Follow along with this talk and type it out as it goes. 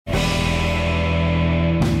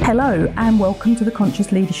Hello and welcome to the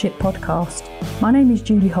Conscious Leadership Podcast. My name is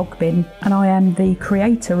Julie Hogbin and I am the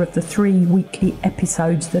creator of the 3 weekly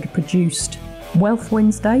episodes that are produced: Wealth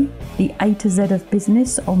Wednesday, the A to Z of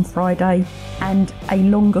Business on Friday, and a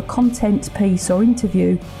longer content piece or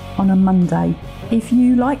interview on a Monday. If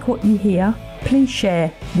you like what you hear, please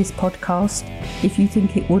share this podcast if you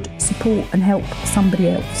think it would support and help somebody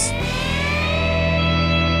else.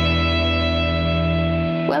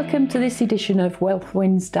 Welcome to this edition of Wealth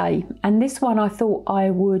Wednesday, and this one I thought I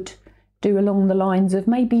would do along the lines of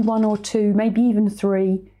maybe 1 or 2, maybe even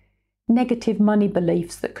 3 negative money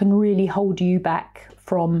beliefs that can really hold you back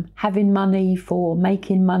from having money, for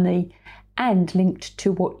making money, and linked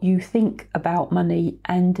to what you think about money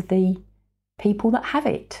and the people that have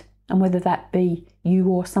it, and whether that be you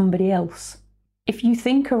or somebody else. If you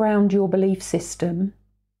think around your belief system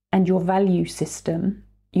and your value system,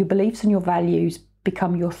 your beliefs and your values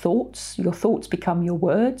become your thoughts become your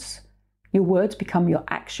words become your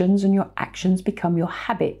actions, and your actions become your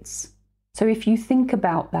habits. So if you think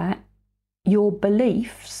about that, your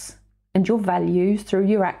beliefs and your values through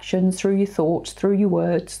your actions, through your thoughts, through your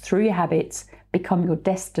words, through your habits become your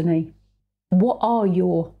destiny. What are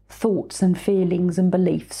your thoughts and feelings and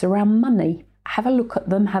beliefs around money? Have a look at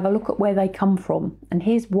them, have a look at where they come from. And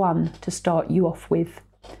here's one to start you off with.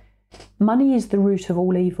 Money is the root of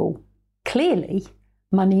all evil. Clearly,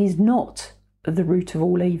 money is not the root of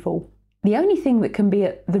all evil. The only thing that can be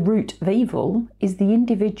at the root of evil is the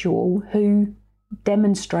individual who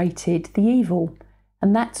demonstrated the evil,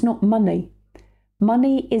 and that's not money.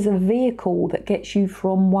 Money is a vehicle that gets you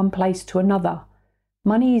from one place to another.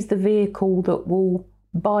 Money is the vehicle that will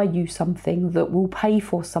buy you something, that will pay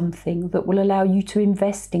for something, that will allow you to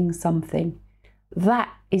invest in something. That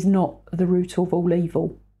is not the root of all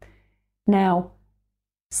evil. Now,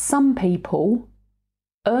 some people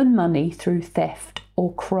earn money through theft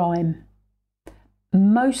or crime.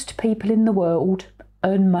 Most people in the world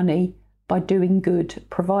earn money by doing good,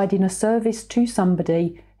 providing a service to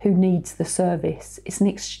somebody who needs the service. It's an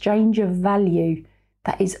exchange of value.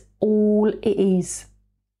 That is all it is.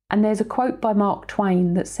 And there's a quote by Mark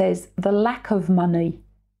Twain that says, "The lack of money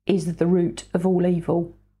is the root of all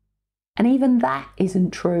evil." And even that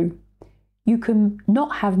isn't true. You can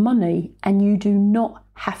not have money and you do not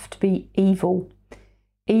have to be evil.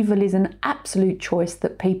 Evil is an absolute choice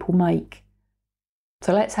that people make.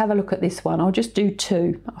 So let's have a look at this one. I'll just do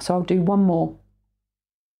 2, so I'll do one more.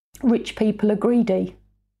 Rich people are greedy.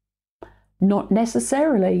 Not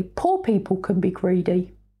necessarily. Poor people can be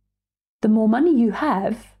greedy. The more money you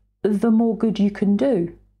have, the more good you can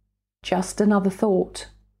do. Just another thought.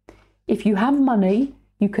 If you have money,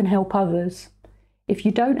 you can help others. If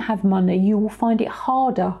you don't have money, you will find it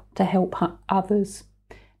harder to help others.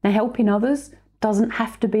 Now, helping others doesn't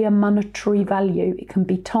have to be a monetary value. It can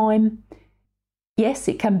be time. Yes,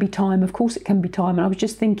 it can be time. Of course it can be time. And I was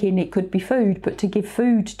just thinking it could be food, but to give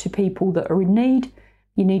food to people that are in need,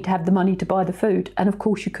 you need to have the money to buy the food. And of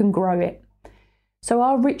course you can grow it. So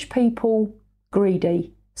are rich people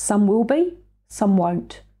greedy? Some will be, some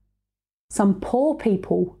won't. Some poor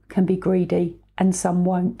people can be greedy and some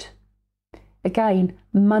won't. Again,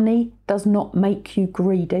 money does not make you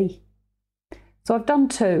greedy. So I've done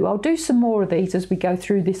 2. I'll do some more of these as we go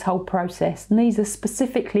through this whole process. And these are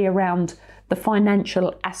specifically around the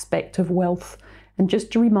financial aspect of wealth. And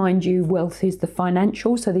just to remind you, wealth is the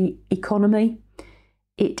financial, so the economy.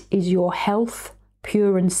 It is your health,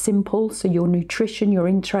 pure and simple, so your nutrition, your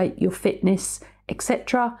intake, your fitness,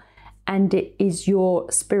 etc. And it is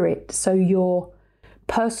your spirit, so your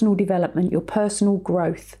personal development, your personal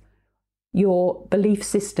growth, your belief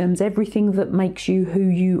systems, everything that makes you who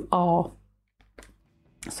you are.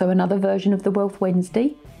 So another version of the Wealth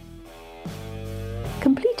Wednesday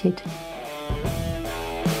completed.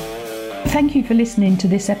 Thank you for listening to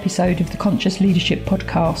this episode of the Conscious Leadership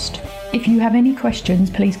Podcast. If you have any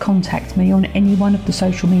questions, please contact me on any one of the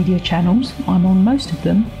social media channels. I'm on most of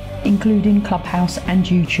them, including Clubhouse and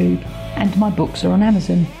YouTube, and my books are on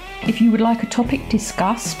Amazon. If you would like a topic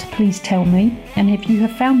discussed, please tell me. And if you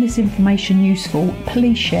have found this information useful,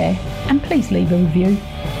 please share and please leave a review.